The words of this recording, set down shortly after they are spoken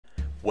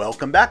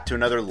Welcome back to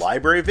another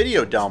library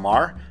video, Del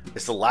Mar.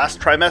 It's the last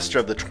trimester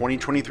of the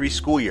 2023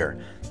 school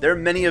year. There are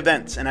many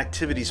events and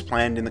activities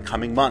planned in the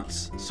coming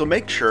months, so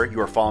make sure you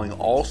are following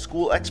all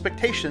school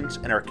expectations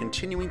and are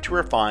continuing to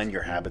refine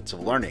your habits of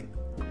learning.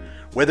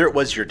 Whether it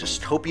was your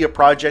dystopia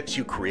projects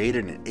you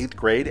created in 8th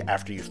grade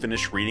after you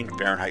finished reading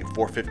Fahrenheit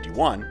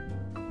 451,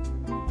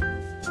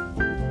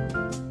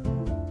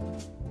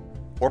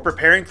 or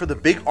preparing for the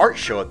big art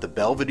show at the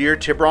Belvedere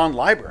Tiburon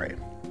Library,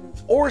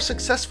 or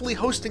successfully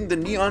hosting the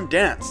Neon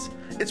Dance,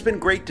 it's been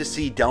great to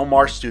see Del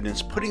Mar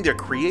students putting their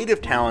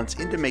creative talents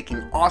into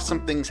making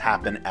awesome things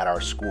happen at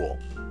our school.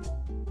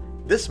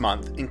 This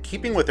month, in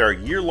keeping with our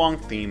year-long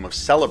theme of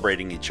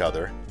celebrating each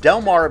other,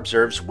 Del Mar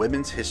observes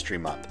Women's History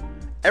Month.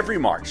 Every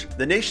March,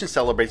 the nation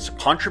celebrates the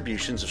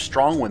contributions of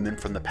strong women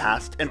from the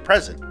past and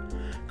present.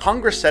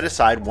 Congress set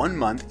aside 1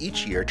 month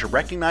each year to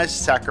recognize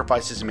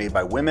sacrifices made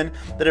by women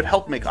that have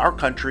helped make our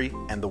country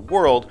and the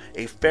world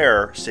a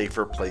fairer,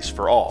 safer place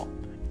for all.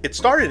 It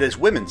started as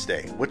Women's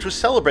Day, which was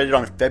celebrated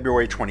on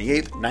February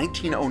 28,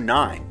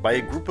 1909 by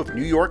a group of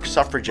New York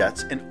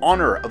suffragettes in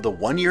honor of the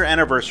 1-year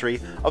anniversary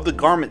of the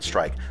garment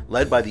strike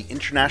led by the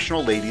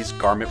International Ladies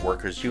Garment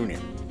Workers Union.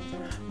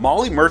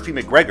 Molly Murphy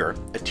McGregor,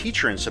 a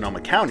teacher in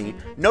Sonoma County,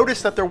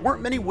 noticed that there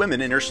weren't many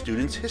women in her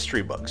students'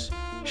 history books.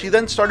 She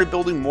then started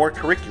building more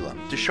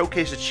curriculum to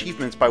showcase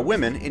achievements by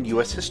women in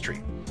U.S.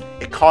 history.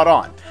 It caught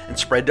on and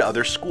spread to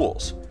other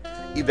schools.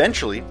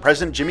 Eventually,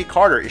 President Jimmy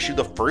Carter issued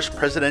the first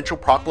presidential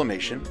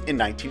proclamation in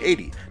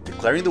 1980,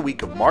 declaring the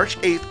week of March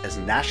 8th as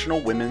National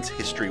Women's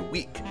History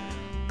Week.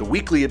 The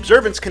weekly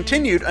observance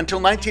continued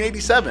until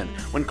 1987,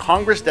 when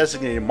Congress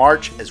designated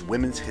March as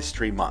Women's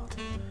History Month.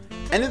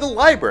 And in the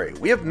library,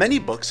 we have many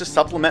books to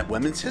supplement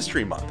Women's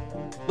History Month.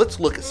 Let's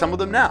look at some of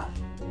them now.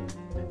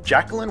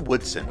 Jacqueline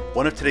Woodson,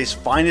 one of today's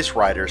finest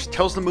writers,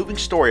 tells the moving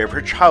story of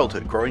her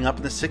childhood growing up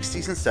in the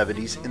 60s and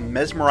 70s in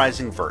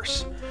mesmerizing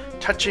verse.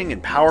 Touching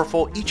and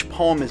powerful, each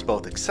poem is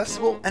both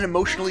accessible and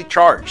emotionally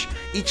charged,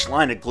 each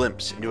line a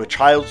glimpse into a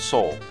child's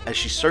soul as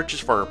she searches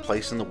for her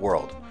place in the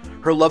world.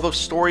 Her love of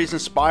stories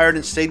inspired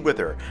and stayed with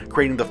her,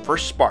 creating the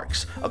first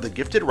sparks of the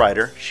gifted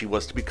writer she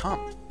was to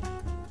become.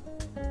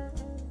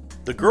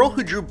 The Girl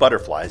Who Drew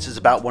Butterflies is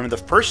about one of the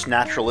first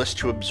naturalists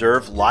to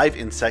observe live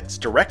insects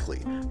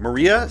directly,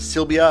 Maria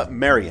Silvia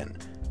Marian.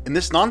 In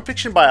this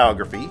nonfiction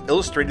biography,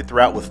 illustrated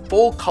throughout with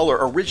full-color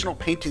original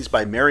paintings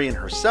by Marian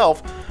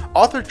herself,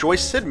 author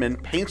Joyce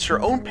Sidman paints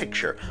her own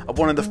picture of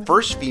one of the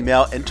first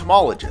female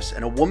entomologists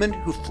and a woman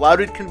who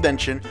flouted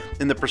convention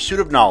in the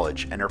pursuit of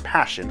knowledge and her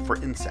passion for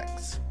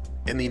insects.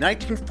 In the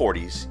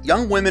 1940s,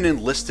 young women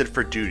enlisted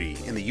for duty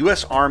in the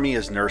U.S. Army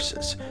as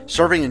nurses,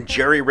 serving in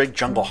jerry-rigged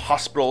jungle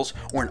hospitals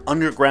or in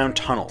underground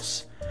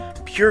tunnels.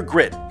 Pure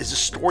Grit is a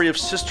story of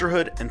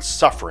sisterhood and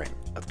suffering,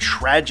 of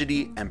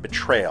tragedy and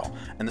betrayal,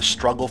 and the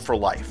struggle for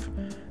life.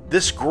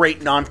 This great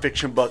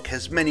nonfiction book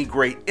has many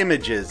great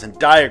images and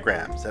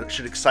diagrams that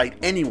should excite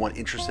anyone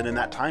interested in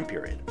that time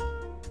period.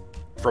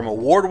 From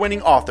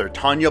award-winning author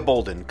Tanya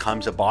Bolden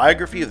comes a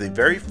biography of the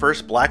very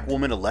first black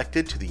woman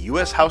elected to the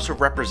U.S. House of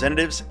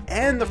Representatives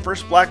and the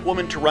first black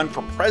woman to run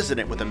for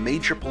president with a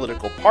major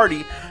political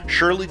party,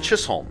 Shirley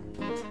Chisholm.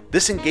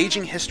 This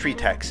engaging history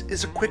text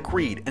is a quick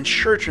read and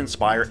sure to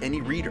inspire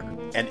any reader.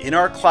 And in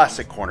our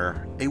classic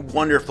corner, a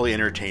wonderfully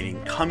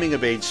entertaining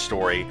coming-of-age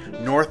story,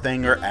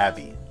 Northanger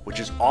Abbey,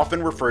 which is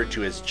often referred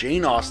to as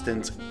Jane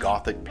Austen's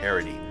Gothic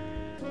parody.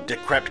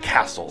 Decrepit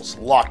castles,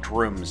 locked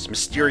rooms,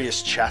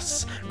 mysterious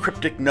chests,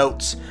 cryptic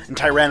notes, and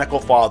tyrannical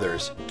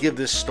fathers give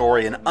this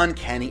story an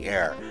uncanny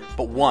air,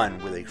 but one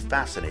with a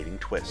fascinating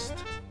twist.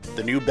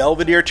 The new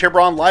Belvedere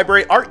Tiburon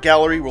Library Art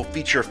Gallery will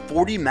feature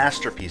 40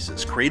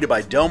 masterpieces created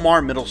by Del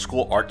Mar Middle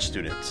School art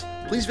students.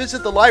 Please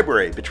visit the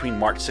library between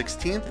March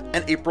 16th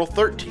and April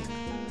 13th.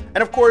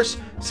 And of course,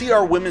 see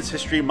our Women's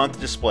History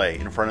Month display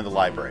in front of the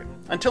library.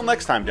 Until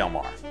next time, Del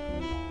Mar.